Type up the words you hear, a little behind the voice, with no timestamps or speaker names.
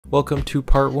Welcome to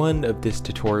part 1 of this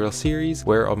tutorial series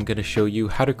where I'm going to show you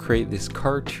how to create this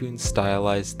cartoon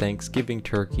stylized Thanksgiving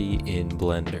turkey in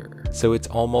Blender. So it's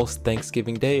almost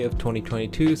Thanksgiving Day of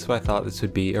 2022, so I thought this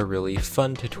would be a really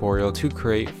fun tutorial to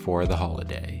create for the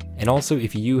holiday. And also,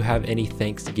 if you have any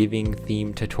Thanksgiving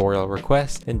themed tutorial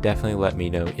requests, then definitely let me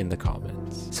know in the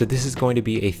comments. So this is going to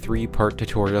be a 3-part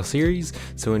tutorial series.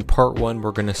 So in part 1,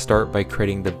 we're going to start by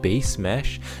creating the base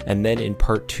mesh, and then in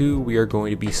part 2, we are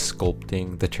going to be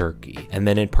sculpting the turkey. And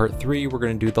then in part 3, we're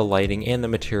going to do the lighting and the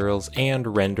materials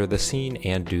and render the scene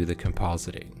and do the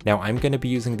compositing. Now I'm going to be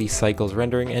using the Cycles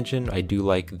rendering engine. I do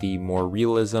like the more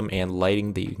realism and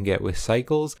lighting that you can get with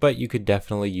Cycles, but you could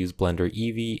definitely use Blender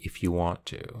Eevee if you want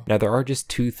to. Now there are just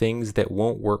 2 things that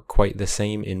won't work quite the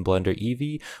same in Blender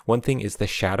Eevee. One thing is the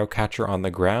shadow catcher on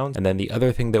the ground, and then the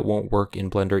other thing that won't work in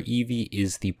Blender Eevee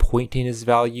is the pointiness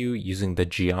value using the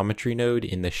geometry node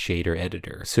in the shader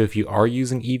editor. So if you are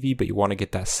using Eevee but you want to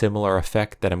get that similar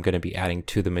effect that I'm going to be adding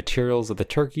to the materials of the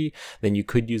turkey, then you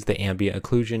could use the ambient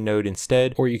occlusion node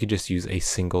instead, or you could just use a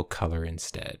single color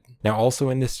instead. Now also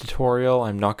in this tutorial,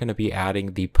 I'm not going to be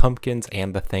adding the pumpkins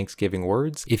and the Thanksgiving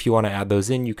words. If you want to add those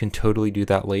in, you can totally do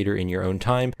that later in your own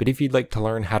time, but if you'd like to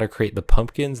learn how to create the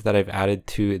pumpkins that I've added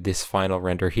to this final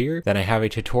render here, then I have a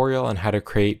tutorial on how to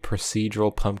create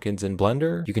procedural pumpkins in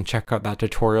Blender. You can check out that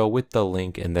tutorial with the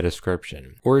link in the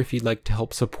description. Or if you'd like to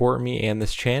help support me and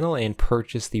this channel and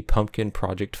purchase the pumpkin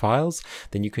project files,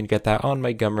 then you can get that on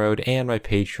my Gumroad and my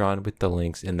Patreon with the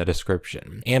links in the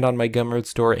description. And on my Gumroad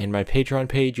store and my Patreon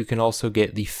page, you can also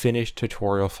get the finished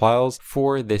tutorial files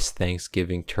for this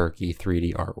Thanksgiving turkey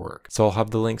 3D artwork. So I'll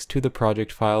have the links to the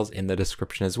project files in the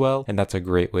description as well, and that's a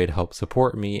great way to help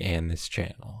support me and this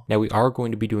channel. Now we are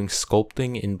going to be doing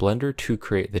sculpting in Blender to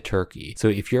create the turkey. So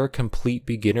if you're a complete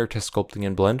beginner to sculpting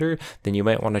in Blender, then you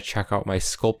might want to check out my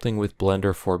sculpting with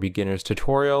Blender for beginners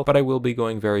tutorial, but I will be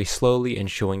going very slowly and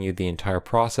showing you the entire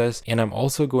process. And I'm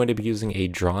also going to be using a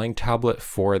drawing tablet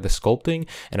for the sculpting,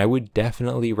 and I would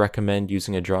definitely recommend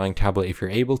using a drawing tablet if you're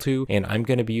able to. And I'm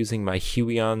going to be using my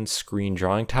Huion screen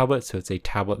drawing tablet, so it's a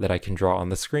tablet that I can draw on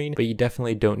the screen, but you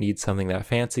definitely don't need something that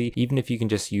fancy. Even if you can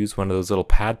just use one of those little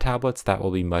pad tablets, that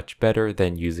will be much better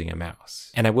than using a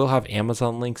mouse. And I will have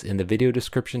Amazon links in the video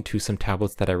description to some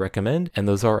tablets that I recommend, and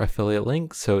those are affiliate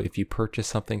links, so if you purchase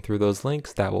something through those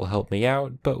links, that will help me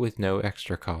out, but with no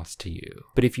extra cost to you.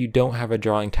 But if you don't have a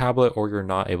drawing tablet or you're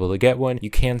not able to get one, you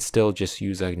can still just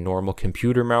use a normal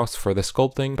computer mouse for the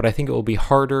sculpting, but I think it will be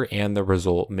harder and the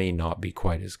result may not be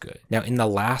quite as good. Now in the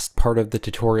last part of the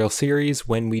tutorial series,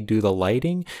 when we do the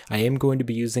lighting, I am going to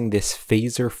be using this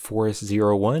Phaser Forest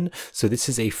 01. So this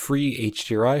is a free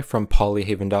HDRI from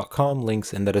polyhaven.com,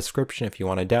 links in the description if you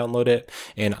want to download it.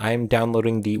 And I'm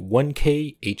downloading the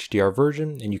 1K HDR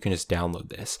version, and you can just download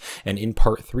this. And in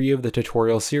part 3 of the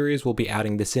tutorial series, we'll be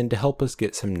adding this in to help us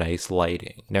get some nice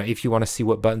lighting. Now if you want to see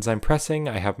what buttons I'm pressing,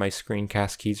 I have my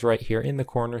screencast keys right here in the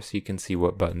corner so you can see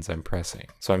what buttons I'm pressing.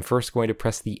 So I'm first going to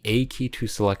press the A key to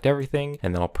select everything,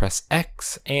 and then I'll press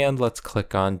X, and let's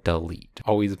click on delete.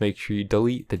 Always make sure you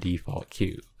delete the default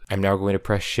cube. I'm now going to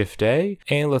press Shift A,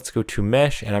 and let's go to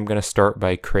Mesh, and I'm going to start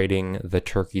by creating the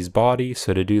turkey's body.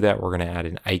 So to do that, we're going to add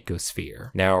an icosphere.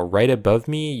 Now right above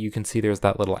me, you can see there's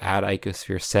that little add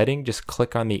icosphere setting. Just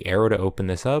click on the arrow to open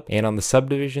this up, and on the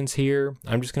subdivisions here,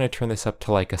 I'm just going to turn this up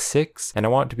to like a 6, and I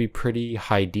want it to be pretty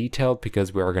high detailed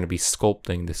because we are going to be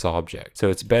sculpting this object. So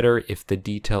it's better if the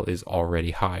detail is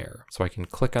already higher. So I can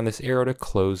click on this arrow to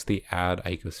close the add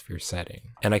icosphere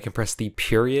setting, and I can press the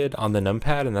period on the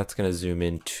numpad, and that's going to zoom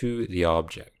in to the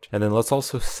object. And then let's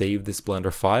also save this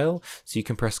Blender file. So you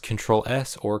can press Ctrl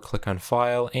S or click on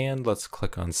File, and let's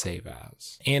click on Save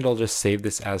As. And I'll just save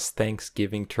this as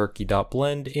Thanksgiving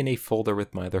turkey.blend in a folder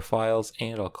with my other files,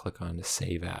 and I'll click on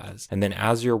Save As. And then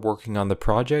as you're working on the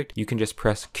project, you can just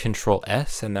press Ctrl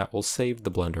S and that will save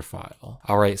the Blender file.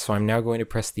 Alright, so I'm now going to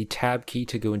press the Tab key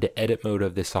to go into edit mode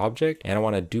of this object, and I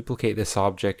want to duplicate this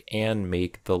object and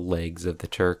make the legs of the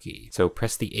turkey. So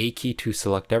press the A key to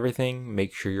select everything,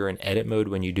 make sure you're in edit mode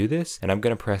when you do this, and I'm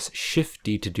going to press Shift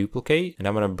D to duplicate, and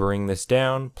I'm going to bring this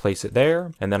down, place it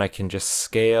there, and then I can just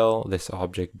scale this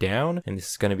object down, and this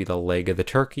is going to be the leg of the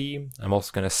turkey. I'm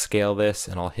also going to scale this,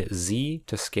 and I'll hit Z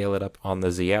to scale it up on the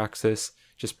Z axis,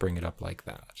 just bring it up like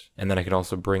that. And then I can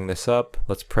also bring this up.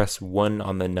 Let's press 1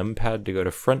 on the numpad to go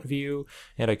to front view,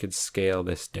 and I could scale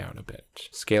this down a bit.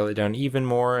 Scale it down even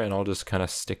more, and I'll just kind of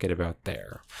stick it about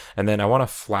there. And then I want to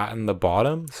flatten the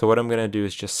bottom, so what I'm going to do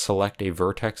is just select a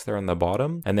vertex there on the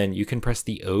bottom, and then you can press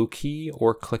the O key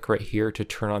or click right here to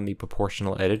turn on the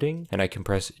proportional editing, and I can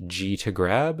press G to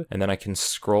grab, and then I can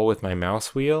scroll with my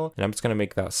mouse wheel, and I'm just going to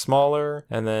make that smaller,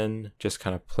 and then just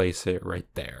kind of place it right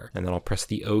there. And then I'll press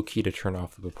the O key to turn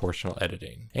off the proportional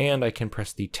editing, and I can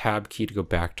press the Tab key to go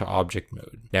back to object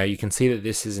mode. Now you can see that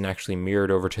this isn't actually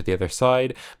mirrored over to the other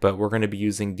side, but we're going to be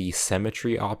using the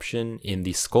symmetry option in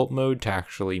the sculpt mode to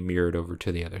actually mirror it over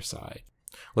to the other side.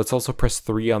 Let's also press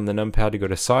 3 on the numpad to go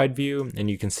to side view, and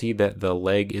you can see that the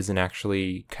leg isn't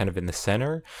actually kind of in the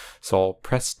center. So I'll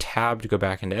press tab to go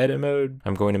back into edit mode.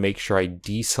 I'm going to make sure I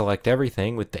deselect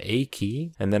everything with the A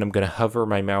key, and then I'm going to hover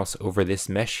my mouse over this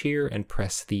mesh here and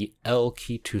press the L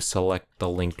key to select the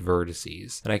linked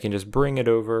vertices. And I can just bring it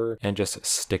over and just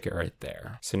stick it right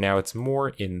there. So now it's more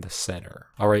in the center.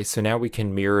 All right, so now we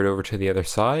can mirror it over to the other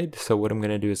side. So what I'm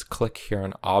going to do is click here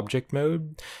on object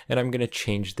mode, and I'm going to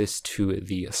change this to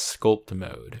the sculpt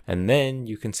mode. And then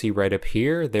you can see right up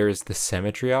here, there's the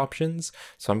symmetry options.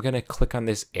 So I'm going to click on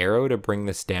this arrow to bring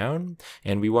this down,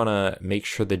 and we want to make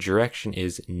sure the direction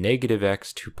is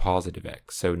 -x to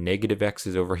 +x. So -x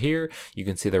is over here. You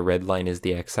can see the red line is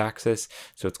the x-axis.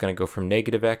 So it's going to go from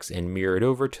 -x and mirror it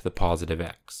over to the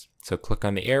 +x. So click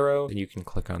on the arrow and you can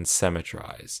click on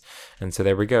symmetrize. And so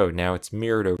there we go. Now it's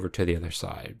mirrored over to the other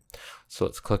side. So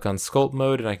let's click on sculpt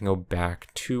mode and I can go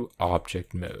back to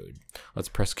object mode. Let's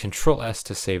press Ctrl S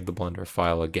to save the Blender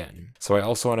file again. So I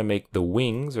also want to make the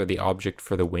wings, or the object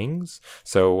for the wings.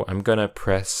 So I'm going to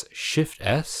press Shift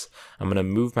S. I'm going to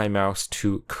move my mouse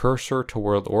to cursor to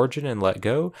world origin and let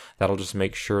go. That'll just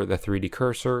make sure the 3D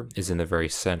cursor is in the very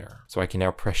center. So I can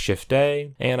now press Shift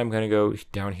A, and I'm going to go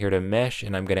down here to mesh,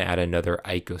 and I'm going to add another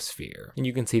icosphere. And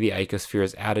you can see the icosphere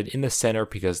is added in the center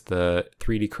because the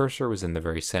 3D cursor was in the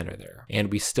very center there.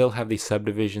 And we still have these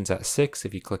subdivisions at 6.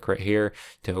 If you click right here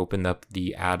to open up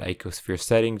the add icosphere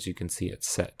settings, you can see it's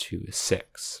set to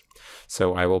 6.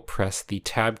 So I will press the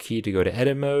tab key to go to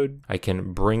edit mode. I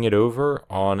can bring it over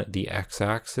on the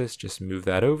x-axis, just move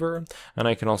that over, and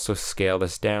I can also scale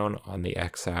this down on the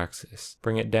x-axis.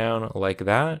 Bring it down like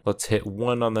that. Let's hit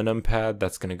 1 on the numpad,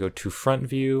 that's going to go to front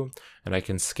view, and I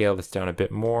can scale this down a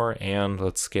bit more, and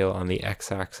let's scale on the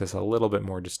x-axis a little bit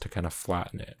more just to kind of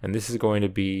flatten it. And this is going to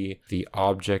be the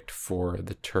object for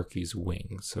the turkey's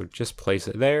wings. So just place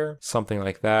it there, something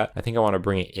like that. I think I want to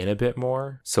bring it in a bit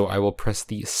more. So I will press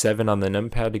the 7 on the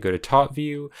numpad to go to top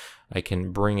view. I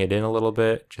can bring it in a little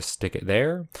bit, just stick it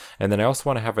there. And then I also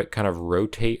want to have it kind of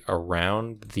rotate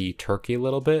around the turkey a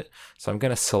little bit. So I'm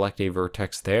going to select a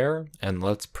vertex there, and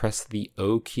let's press the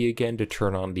O key again to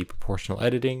turn on the proportional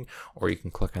editing, or you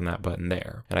can click on that button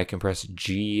there. And I can press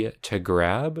G to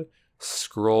grab,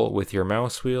 scroll with your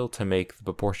mouse wheel to make the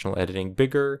proportional editing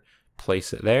bigger,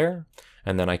 place it there.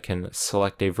 And then I can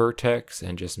select a vertex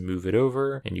and just move it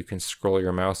over, and you can scroll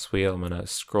your mouse wheel. I'm going to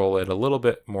scroll it a little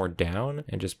bit more down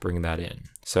and just bring that in.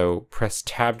 So press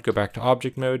tab to go back to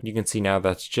object mode. You can see now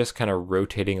that's just kind of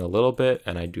rotating a little bit,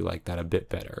 and I do like that a bit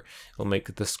better. It'll make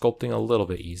the sculpting a little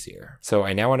bit easier. So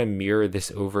I now want to mirror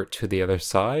this over to the other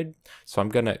side. So I'm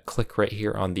going to click right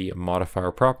here on the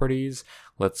modifier properties.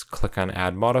 Let's click on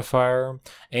add modifier,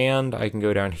 and I can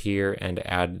go down here and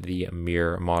add the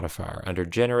mirror modifier under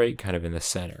generate, kind of in the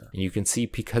center. And you can see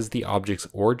because the object's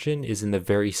origin is in the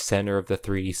very center of the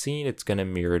 3D scene, it's going to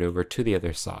mirror it over to the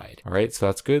other side. All right, so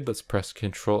that's good. Let's press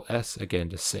Ctrl S again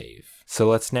to save. So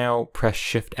let's now press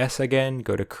Shift S again,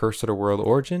 go to cursor to world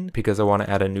origin because I want to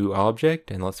add a new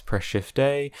object, and let's press Shift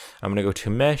A. I'm going to go to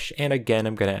mesh, and again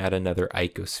I'm going to add another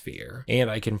icosphere. And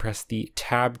I can press the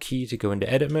tab key to go into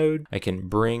edit mode. I can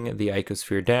bring the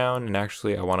icosphere down, and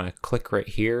actually I want to click right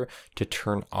here to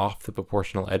turn off the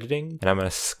proportional editing. And I'm going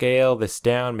to scale this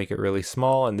down, make it really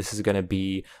small, and this is going to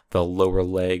be the lower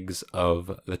legs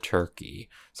of the turkey.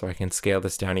 So I can scale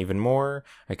this down even more.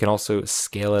 I can also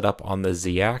scale it up on the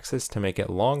z-axis to make it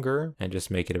longer and just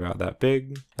make it about that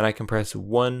big. And I can press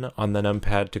 1 on the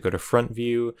numpad to go to front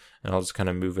view, and I'll just kind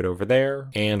of move it over there,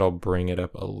 and I'll bring it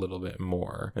up a little bit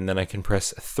more. And then I can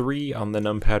press 3 on the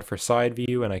numpad for side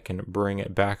view, and I can bring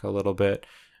it back a little bit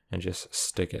and just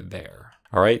stick it there.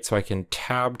 All right, so I can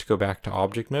tab to go back to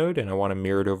object mode, and I want to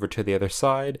mirror it over to the other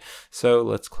side. So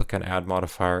let's click on add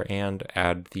modifier and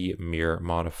add the mirror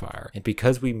modifier. And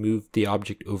because we moved the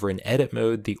object over in edit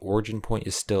mode, the origin point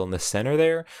is still in the center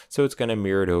there, so it's going to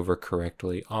mirror it over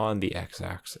correctly on the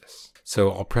x-axis. So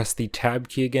I'll press the tab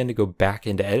key again to go back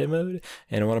into edit mode,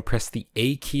 and I want to press the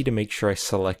A key to make sure I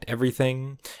select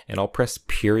everything, and I'll press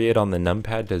period on the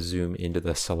numpad to zoom into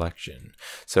the selection.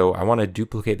 So I want to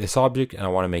duplicate this object and I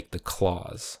want to make the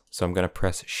claws. So I'm going to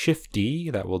press Shift D,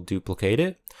 that will duplicate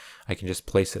it. I can just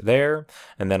place it there,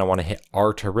 and then I want to hit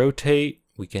R to rotate.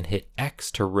 We can hit X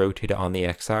to rotate it on the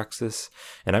X-axis,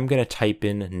 and I'm going to type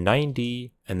in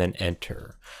 90 and then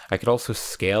enter. I could also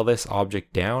scale this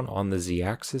object down on the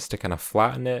Z-axis to kind of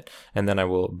flatten it, and then I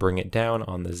will bring it down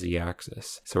on the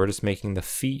Z-axis. So we're just making the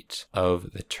feet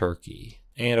of the turkey.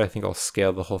 And I think I'll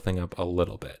scale the whole thing up a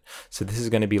little bit. So this is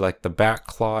going to be like the back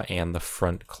claw and the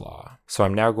front claw. So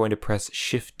I'm now going to press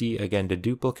Shift D again to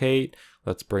duplicate.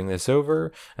 Let's bring this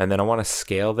over, and then I want to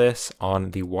scale this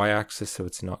on the Y-axis so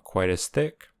it's not quite as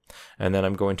thick. And then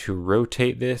I'm going to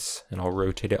rotate this, and I'll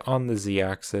rotate it on the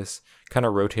Z-axis, kind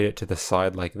of rotate it to the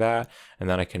side like that, and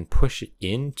then I can push it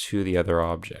into the other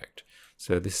object.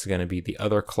 So this is going to be the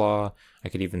other claw. I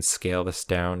could even scale this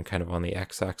down kind of on the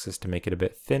X-axis to make it a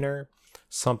bit thinner.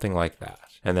 Something like that.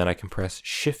 And then I can press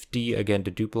Shift D again to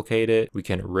duplicate it. We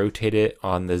can rotate it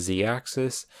on the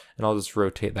Z-axis, and I'll just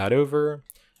rotate that over,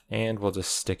 and we'll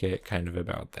just stick it kind of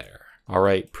about there. All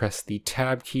right, press the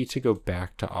tab key to go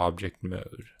back to object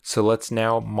mode. So let's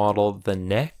now model the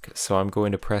neck. So I'm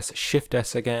going to press Shift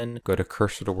S again, go to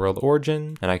cursor to world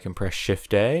origin, and I can press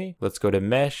Shift A. Let's go to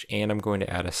mesh, and I'm going to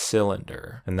add a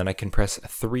cylinder. And then I can press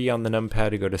 3 on the numpad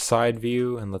to go to side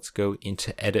view, and let's go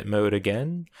into edit mode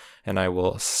again. And I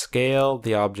will scale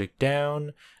the object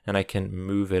down, and I can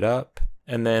move it up.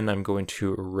 And then I'm going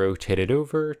to rotate it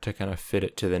over to kind of fit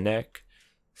it to the neck.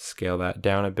 Scale that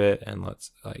down a bit, and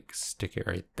let's like stick it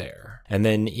right there. And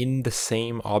then in the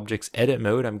same objects edit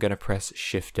mode, I'm going to press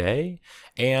Shift A,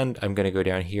 and I'm going to go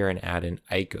down here and add an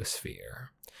icosphere.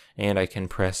 And I can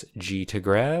press G to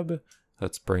grab.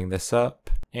 Let's bring this up,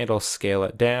 and I'll scale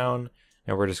it down,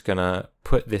 and we're just going to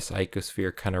put this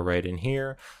icosphere kind of right in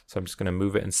here. So I'm just going to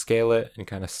move it and scale it and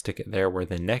kind of stick it there where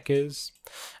the neck is.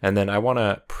 And then I want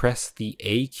to press the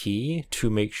A key to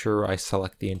make sure I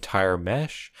select the entire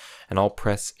mesh, and I'll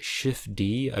press Shift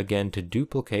D again to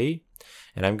duplicate,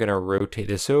 and I'm going to rotate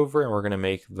this over, and we're going to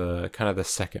make the kind of the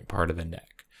second part of the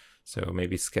neck. So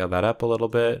maybe scale that up a little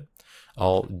bit.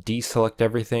 I'll deselect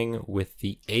everything with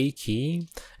the A key,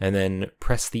 and then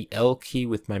press the L key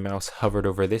with my mouse hovered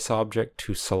over this object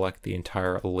to select the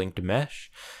entire linked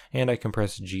mesh, and I can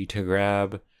press G to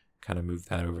grab, kind of move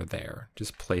that over there,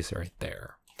 just place it right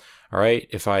there. All right,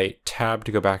 if I tab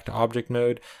to go back to object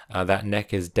mode, that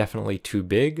neck is definitely too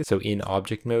big. So in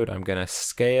object mode, I'm gonna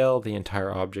scale the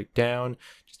entire object down,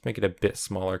 just make it a bit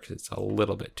smaller because it's a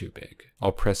little bit too big.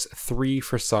 I'll press 3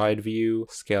 for side view,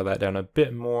 scale that down a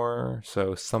bit more,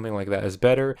 so something like that is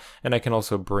better. And I can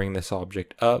also bring this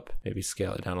object up, maybe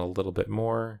scale it down a little bit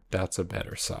more. That's a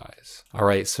better size. All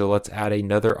right, so let's add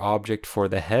another object for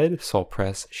the head. So I'll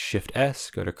press Shift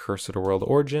S, go to cursor to world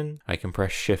origin. I can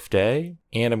press Shift A,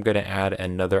 and I'm going to add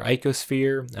another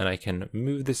icosphere, and I can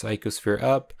move this icosphere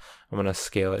up. I'm going to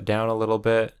scale it down a little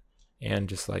bit and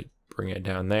just like bring it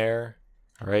down there.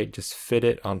 All right, just fit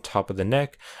it on top of the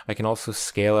neck. I can also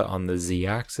scale it on the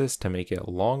Z-axis to make it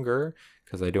longer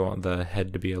because I do want the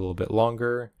head to be a little bit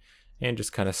longer, and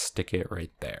just kind of stick it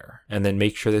right there. And then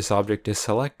make sure this object is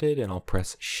selected, and I'll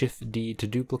press Shift D to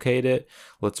duplicate it.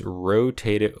 Let's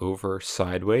rotate it over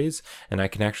sideways, and I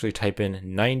can actually type in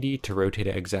 90 to rotate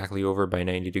it exactly over by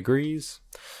 90 degrees.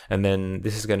 And then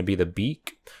this is going to be the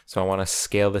beak. So I want to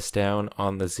scale this down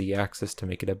on the Z-axis to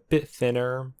make it a bit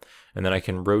thinner, and then I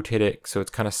can rotate it so it's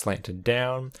kind of slanted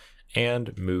down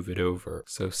and move it over.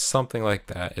 So something like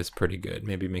that is pretty good.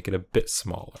 Maybe make it a bit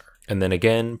smaller. And then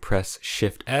again, press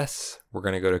Shift S. We're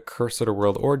going to go to cursor to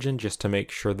world origin just to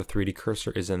make sure the 3D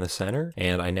cursor is in the center.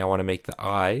 And I now want to make the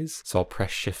eyes. So I'll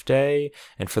press Shift A.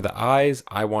 And for the eyes,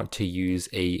 I want to use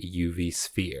a UV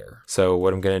sphere. So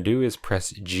what I'm going to do is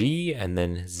press G and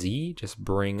then Z, just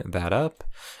bring that up.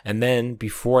 And then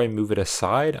before I move it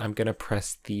aside, I'm going to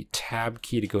press the tab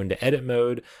key to go into edit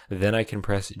mode. Then I can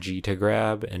press G to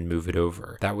grab and move it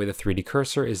over. That way the 3D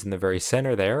cursor is in the very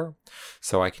center there.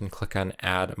 So I can click on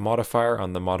add modifier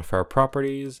on the modifier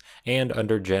properties, and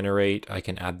under generate I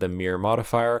can add the mirror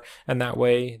modifier, and that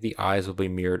way the eyes will be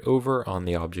mirrored over on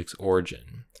the object's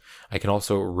origin. I can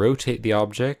also rotate the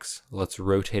objects. Let's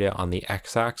rotate it on the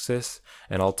x-axis,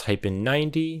 and I'll type in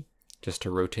 90 just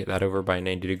to rotate that over by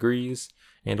 90 degrees,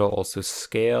 and I'll also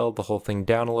scale the whole thing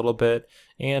down a little bit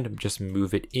and just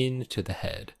move it into the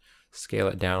head. Scale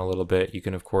it down a little bit. You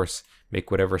can of course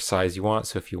make whatever size you want.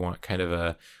 So if you want kind of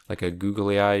a like a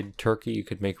googly eyed turkey, you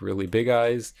could make really big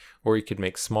eyes, or you could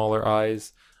make smaller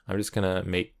eyes. I'm just gonna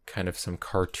make kind of some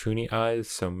cartoony eyes,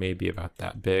 so maybe about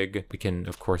that big. We can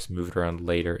of course move it around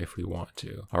later if we want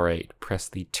to. All right, press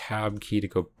the tab key to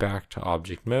go back to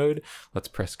object mode. Let's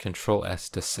press Ctrl S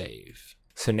to save.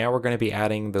 So now we're going to be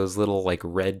adding those little like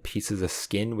red pieces of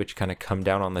skin which kind of come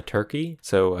down on the turkey.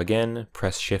 So again,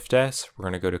 press Shift S. We're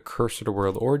going to go to Cursor to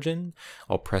World Origin.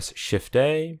 I'll press Shift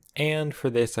A, and for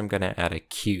this I'm going to add a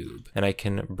cube. And I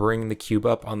can bring the cube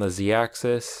up on the Z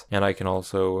axis, and I can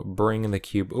also bring the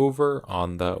cube over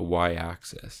on the Y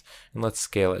axis. And let's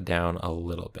scale it down a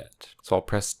little bit. So I'll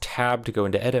press Tab to go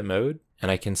into edit mode. And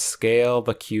I can scale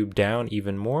the cube down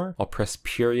even more. I'll press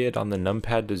period on the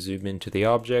numpad to zoom into the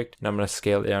object, and I'm going to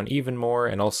scale it down even more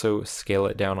and also scale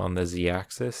it down on the Z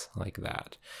axis like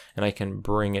that. And I can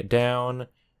bring it down,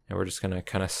 and we're just going to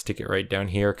kind of stick it right down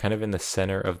here, kind of in the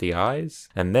center of the eyes.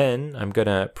 And then I'm going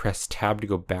to press tab to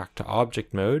go back to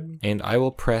object mode, and I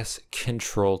will press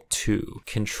Control 2.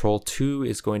 Control 2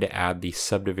 is going to add the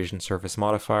subdivision surface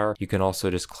modifier. You can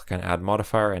also just click on add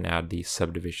modifier and add the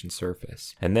subdivision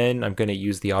surface. And then I'm going to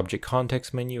use the object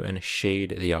context menu and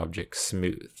shade the object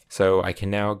smooth. So I can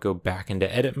now go back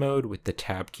into edit mode with the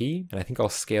tab key, and I think I'll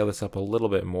scale this up a little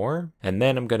bit more. And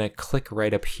then I'm going to click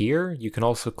right up here. You can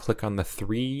also click on the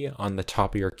 3 on the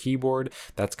top of your keyboard.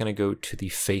 That's going to go to the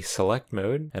face select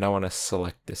mode, and I want to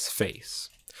select this face.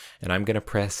 And I'm going to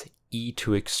press E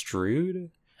to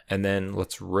extrude, and then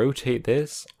let's rotate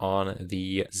this on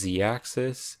the Z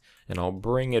axis, and I'll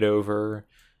bring it over,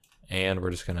 and we're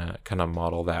just going to kind of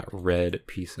model that red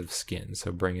piece of skin.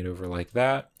 So bring it over like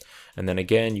that. And then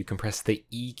again, you can press the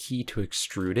E key to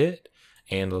extrude it,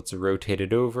 and let's rotate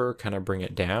it over, kind of bring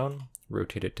it down.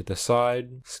 Rotate it to the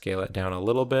side, scale it down a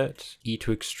little bit, E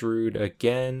to extrude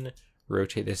again,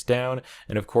 rotate this down.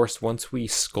 And of course, once we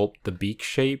sculpt the beak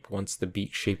shape, once the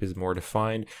beak shape is more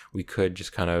defined, we could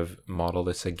just kind of model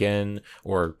this again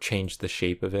or change the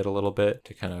shape of it a little bit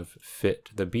to kind of fit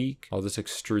the beak. I'll just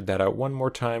extrude that out one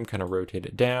more time, kind of rotate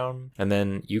it down. And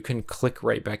then you can click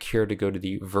right back here to go to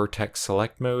the vertex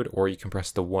select mode, or you can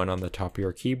press the 1 on the top of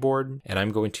your keyboard. And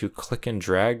I'm going to click and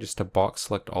drag just to box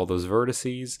select all those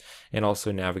vertices, and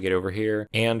also navigate over here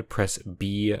and press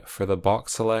B for the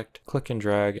box select, click and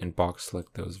drag and box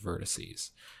select those vertices.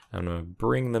 I'm going to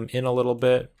bring them in a little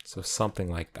bit, so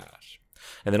something like that.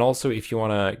 And then also, if you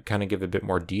want to kind of give a bit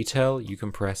more detail, you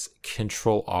can press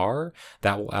Control R.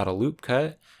 That will add a loop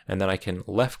cut, and then I can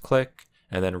left click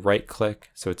and then right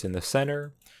click so it's in the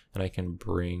center, and I can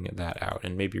bring that out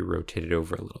and maybe rotate it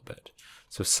over a little bit.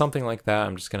 So something like that.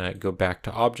 I'm just going to go back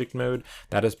to object mode.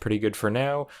 That is pretty good for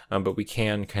now, but we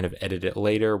can kind of edit it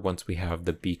later once we have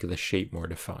the beak of the shape more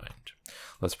defined.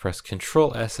 Let's press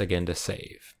Control S again to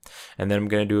save. And then I'm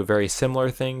going to do a very similar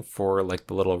thing for like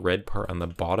the little red part on the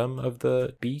bottom of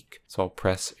the beak. So I'll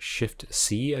press Shift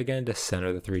C again to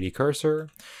center the 3D cursor.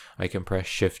 I can press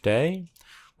Shift A.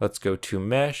 Let's go to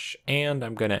mesh, and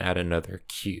I'm going to add another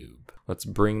cube. Let's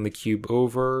bring the cube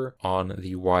over on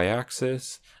the Y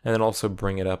axis, and then also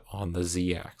bring it up on the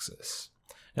Z axis.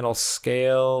 And I'll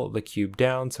scale the cube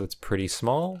down so it's pretty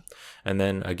small. And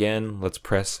then again, let's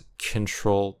press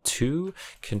Control 2.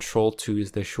 Control 2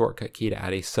 is the shortcut key to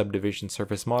add a subdivision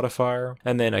surface modifier.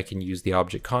 And then I can use the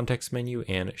object context menu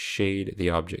and shade the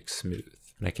object smooth.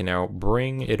 And I can now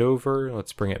bring it over.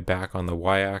 Let's bring it back on the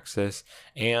Y axis.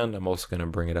 And I'm also going to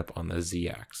bring it up on the Z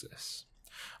axis.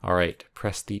 All right,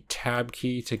 press the tab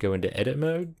key to go into edit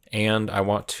mode, and I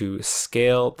want to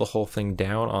scale the whole thing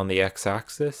down on the X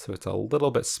axis so it's a little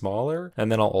bit smaller,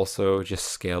 and then I'll also just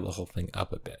scale the whole thing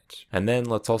up a bit. And then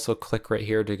let's also click right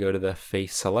here to go to the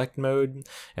face select mode,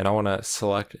 and I want to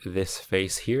select this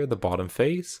face here, the bottom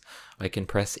face. I can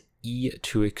press E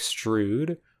to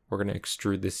extrude. We're going to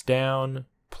extrude this down,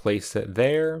 place it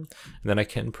there, and then I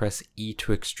can press E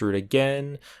to extrude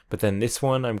again, but then this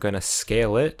one I'm going to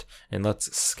scale it, and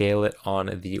let's scale it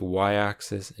on the Y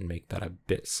axis and make that a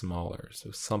bit smaller,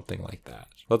 so something like that.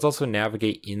 Let's also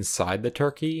navigate inside the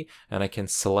turkey, and I can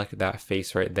select that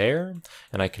face right there,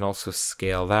 and I can also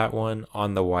scale that one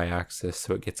on the Y axis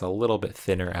so it gets a little bit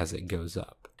thinner as it goes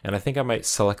up. And I think I might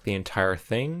select the entire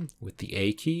thing with the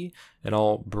A key, and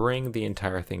I'll bring the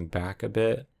entire thing back a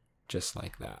bit, just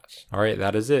like that. All right,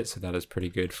 that is it. So that is pretty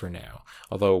good for now.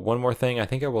 Although one more thing, I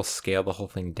think I will scale the whole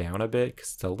thing down a bit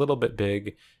because it's a little bit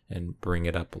big, and bring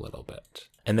it up a little bit.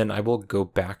 And then I will go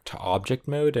back to object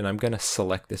mode, and I'm going to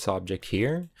select this object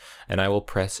here, and I will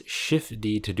press Shift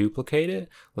D to duplicate it.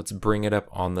 Let's bring it up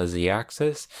on the Z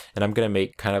axis, and I'm going to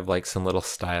make kind of like some little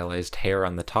stylized hair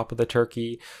on the top of the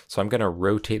turkey. So I'm going to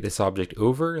rotate this object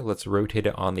over. Let's rotate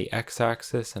it on the X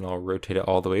axis, and I'll rotate it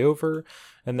all the way over,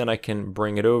 and then I can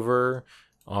bring it over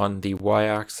on the Y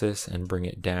axis and bring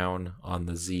it down on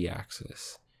the Z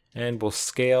axis. and we'll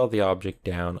scale the object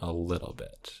down a little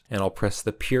bit. And I'll press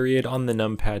the period on the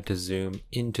numpad to zoom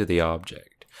into the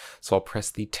object. So I'll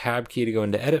press the tab key to go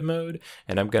into edit mode,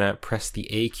 and I'm gonna press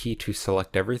the A key to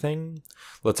select everything.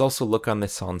 Let's also look on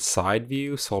this on side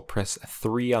view. So I'll press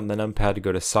 3 on the numpad to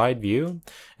go to side view,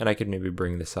 and I could maybe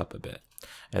bring this up a bit.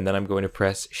 And then I'm going to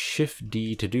press Shift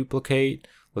D to duplicate.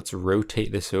 Let's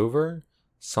rotate this over,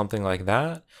 something like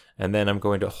that. And then I'm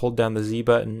going to hold down the Z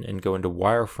button and go into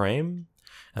wireframe,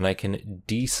 and I can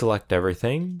deselect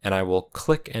everything, and I will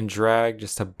click and drag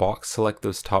just to box select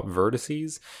those top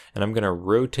vertices, and I'm going to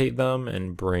rotate them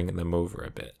and bring them over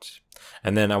a bit.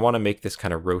 And then I want to make this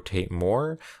kind of rotate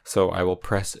more, so I will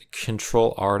press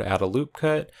Ctrl R to add a loop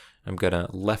cut. I'm going to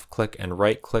left click and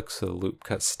right click so the loop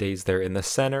cut stays there in the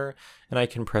center, and I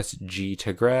can press G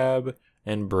to grab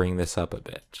and bring this up a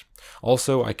bit.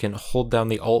 Also, I can hold down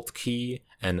the Alt key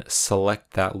and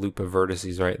select that loop of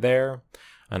vertices right there,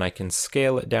 and I can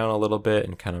scale it down a little bit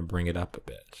and kind of bring it up a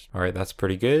bit. All right, that's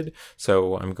pretty good.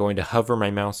 So I'm going to hover my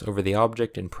mouse over the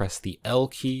object and press the L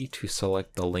key to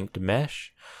select the linked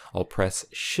mesh. I'll press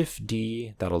Shift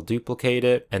D, that'll duplicate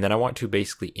it, and then I want to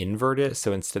basically invert it,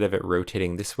 so instead of it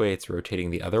rotating this way, it's rotating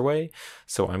the other way.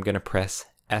 So I'm going to press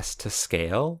S to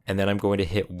scale, and then I'm going to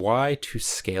hit Y to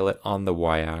scale it on the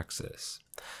Y axis.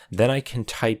 Then I can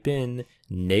type in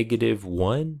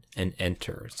 -1 and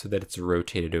enter so that it's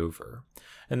rotated over.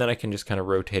 And then I can just kind of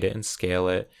rotate it and scale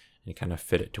it and kind of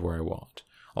fit it to where I want.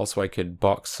 Also, I could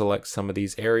box select some of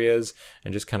these areas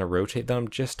and just kind of rotate them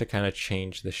just to kind of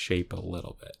change the shape a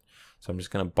little bit. So I'm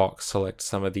just going to box select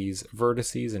some of these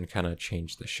vertices and kind of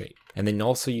change the shape. And then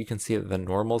also you can see that the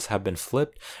normals have been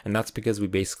flipped, and that's because we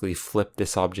basically flipped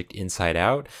this object inside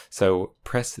out. So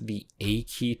press the A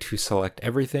key to select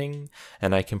everything,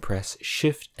 and I can press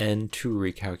Shift N to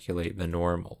recalculate the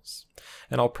normals.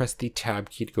 And I'll press the tab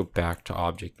key to go back to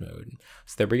object mode.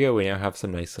 So there we go, we now have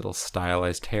some nice little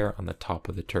stylized hair on the top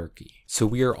of the turkey. So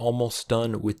we are almost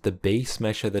done with the base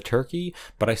mesh of the turkey,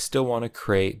 but I still want to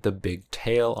create the big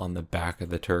tail on the back of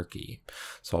the turkey.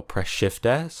 So I'll press Shift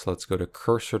S, let's go to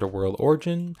cursor to world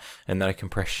origin, and then I can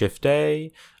press Shift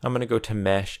A, I'm going to go to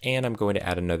mesh, and I'm going to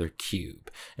add another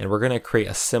cube. And we're going to create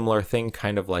a similar thing,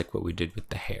 kind of like what we did with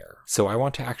the hair. So I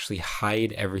want to actually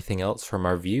hide everything else from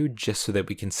our view just so that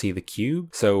we can see the cube.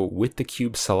 So with the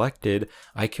cube selected,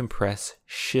 I can press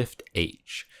Shift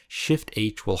H. Shift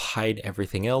H will hide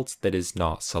everything else that is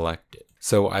not selected.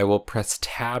 So I will press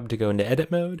tab to go into edit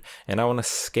mode, and I want to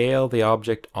scale the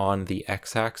object on the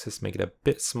x-axis, make it a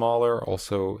bit smaller,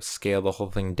 also scale the whole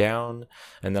thing down,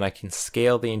 and then I can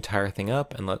scale the entire thing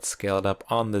up, and let's scale it up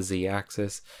on the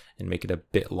z-axis and make it a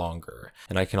bit longer.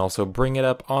 And I can also bring it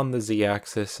up on the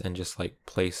z-axis and just like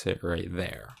place it right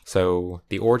there. So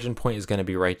the origin point is going to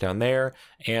be right down there,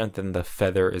 and then the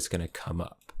feather is going to come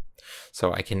up.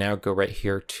 So I can now go right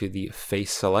here to the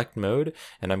face select mode,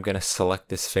 and I'm going to select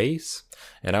this face,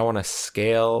 and I want to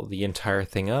scale the entire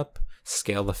thing up,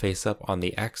 scale the face up on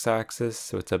the x-axis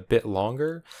so it's a bit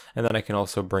longer, and then I can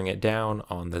also bring it down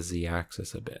on the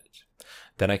z-axis a bit.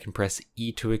 Then I can press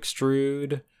E to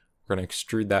extrude. We're going to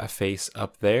extrude that face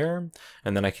up there,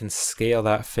 and then I can scale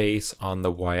that face on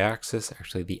the y-axis,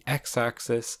 actually the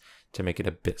x-axis, to make it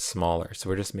a bit smaller. So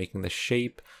we're just making the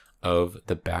shape of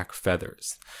the back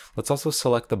feathers. Let's also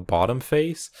select the bottom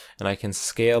face, and I can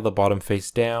scale the bottom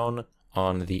face down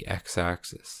on the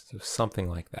x-axis, so something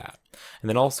like that. And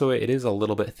then also it is a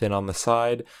little bit thin on the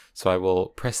side, so I will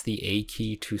press the A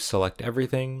key to select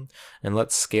everything, and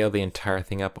let's scale the entire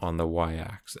thing up on the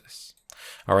y-axis.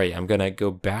 All right, I'm gonna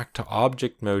go back to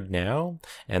object mode now,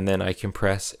 and then I can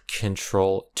press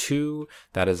Ctrl 2.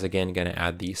 That is again gonna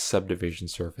add the subdivision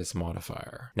surface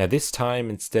modifier. Now this time,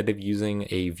 instead of using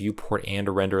a viewport and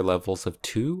a render levels of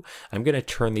 2, I'm gonna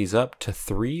turn these up to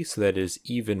 3 so that it is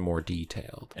even more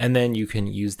detailed. And then you can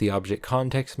use the object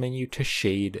context menu to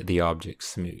shade the object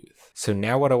smooth. So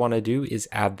now what I wanna do is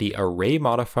add the array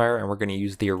modifier, and we're gonna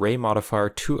use the array modifier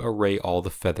to array all the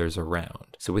feathers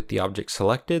around. So with the object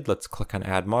selected, let's click on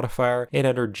add modifier, and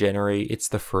under generate, it's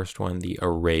the first one, the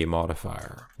array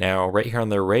modifier. Now right here on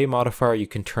the array modifier, you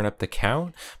can turn up the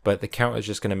count, but the count is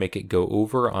just going to make it go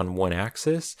over on one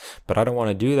axis, but I don't want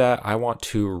to do that. I want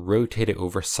to rotate it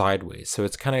over sideways, so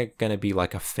it's kind of going to be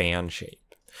like a fan shape.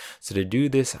 So to do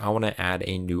this, I want to add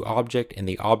a new object, and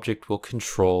the object will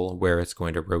control where it's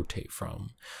going to rotate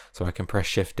from. So I can press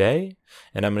Shift A,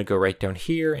 and I'm going to go right down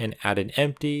here and add an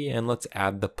empty, and let's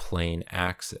add the plane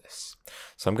axis.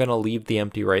 So I'm going to leave the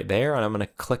empty right there, and I'm going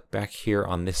to click back here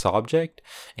on this object,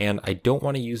 and I don't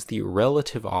want to use the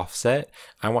relative offset.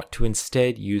 I want to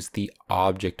instead use the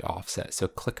object offset. So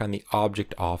click on the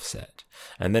object offset.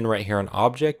 And then right here on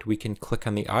object, we can click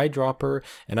on the eyedropper,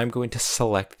 and I'm going to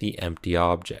select the empty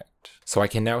object. So I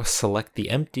can now select the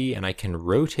empty, and I can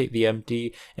rotate the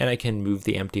empty, and I can move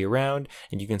the empty around,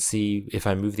 and you can see if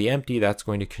I move the empty, that's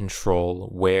going to control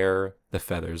where the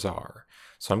feathers are.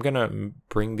 So I'm going to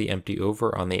bring the empty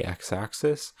over on the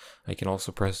x-axis. I can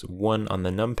also press 1 on the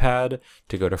numpad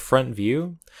to go to front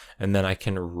view, and then I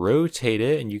can rotate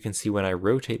it, and you can see when I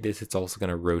rotate this, it's also going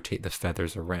to rotate the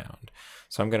feathers around.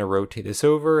 So I'm going to rotate this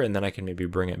over, and then I can maybe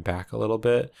bring it back a little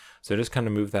bit. So just kind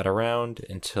of move that around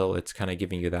until it's kind of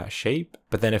giving you that shape.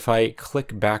 But then if I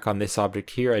click back on this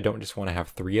object here, I don't just want to have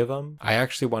 3 of them. I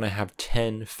actually want to have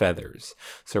 10 feathers.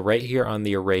 So right here on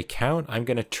the array count, I'm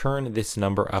going to turn this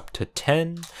number up to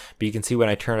 10. But you can see when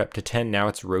I turn it up to 10, now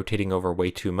it's rotating over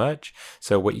way too much.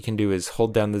 So what you can do is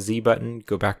hold down the Z button,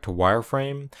 go back to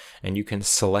wireframe, and you can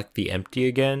select the empty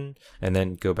again, and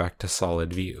then go back to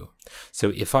solid view.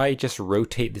 So if I just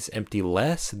rotate this empty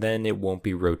less, then it won't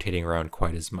be rotating around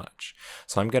quite as much.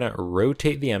 So I'm going to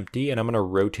rotate the empty, and I'm going to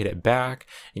rotate it back,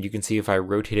 and you can see if I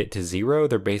rotate it to 0,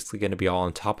 they're basically going to be all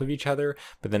on top of each other,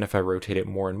 but then if I rotate it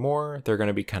more and more, they're going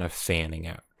to be kind of fanning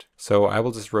out. So I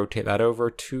will just rotate that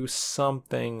over to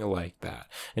something like that.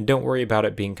 And don't worry about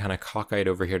it being kind of cockeyed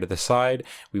over here to the side.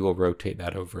 We will rotate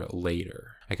that over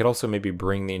later. I could also maybe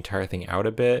bring the entire thing out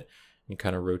a bit and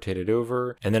kind of rotate it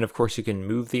over. And then of course you can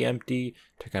move the empty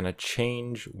to kind of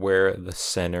change where the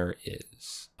center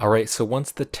is. Alright, so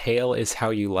once the tail is how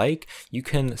you like, you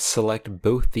can select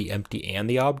both the empty and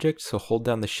the object. So hold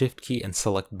down the shift key and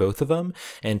select both of them.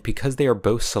 And because they are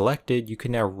both selected, you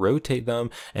can now rotate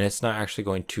them, and it's not actually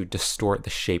going to distort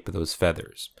the shape of those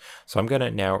feathers. So I'm going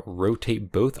to now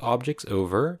rotate both objects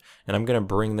over, and I'm going to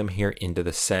bring them here into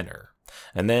the center.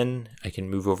 And then I can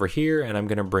move over here, and I'm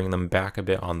going to bring them back a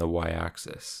bit on the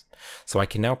y-axis. So I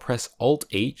can now press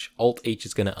Alt-H. Alt-H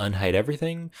is going to unhide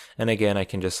everything. And again, I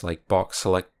can just like box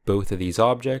select both of these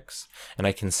objects, and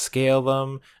I can scale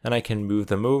them, and I can move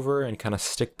them over and kind of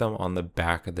stick them on the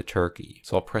back of the turkey.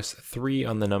 So I'll press 3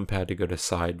 on the numpad to go to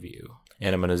side view.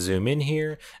 And I'm going to zoom in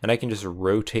here, and I can just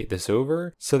rotate this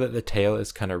over so that the tail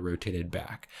is kind of rotated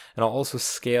back. And I'll also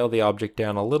scale the object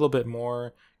down a little bit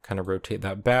more, kind of rotate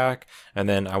that back, and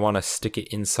then I want to stick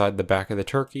it inside the back of the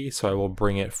turkey, so I will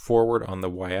bring it forward on the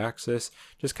y-axis,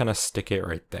 just kind of stick it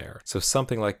right there. So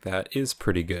something like that is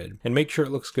pretty good. And make sure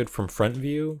it looks good from front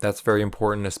view. That's very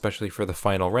important, especially for the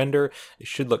final render. It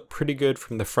should look pretty good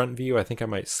from the front view. I think I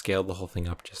might scale the whole thing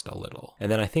up just a little.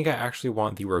 And then I think I actually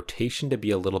want the rotation to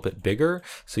be a little bit bigger,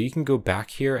 so you can go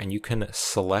back here and you can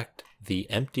select the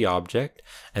empty object,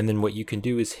 and then what you can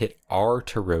do is hit R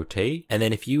to rotate, and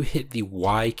then if you hit the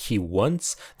Y key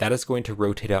once, that is going to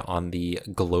rotate it on the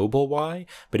global Y,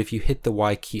 but if you hit the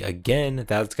Y key again,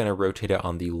 that's going to rotate it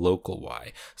on the local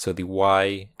Y, so the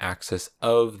Y axis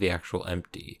of the actual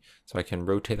empty. So I can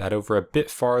rotate that over a bit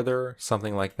farther,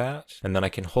 something like that. And then I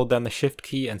can hold down the shift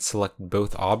key and select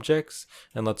both objects.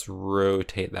 And let's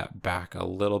rotate that back a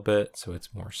little bit so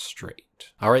it's more straight.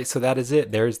 Alright, so that is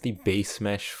it. There's the base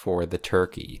mesh for the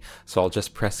turkey. So I'll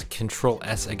just press Ctrl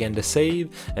S again to save,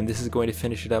 and this is going to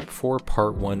finish it up for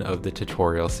part 1 of the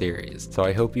tutorial series. So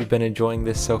I hope you've been enjoying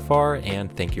this so far,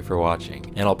 and thank you for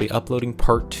watching. And I'll be uploading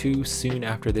part 2 soon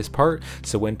after this part,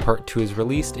 so when part 2 is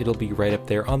released, it'll be right up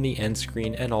there on the end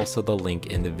screen and also the link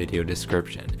in the video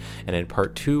description. And in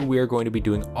part 2, we are going to be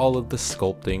doing all of the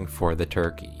sculpting for the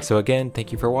turkey. So again,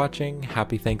 thank you for watching,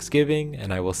 happy Thanksgiving,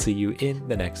 and I will see you in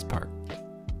the next part.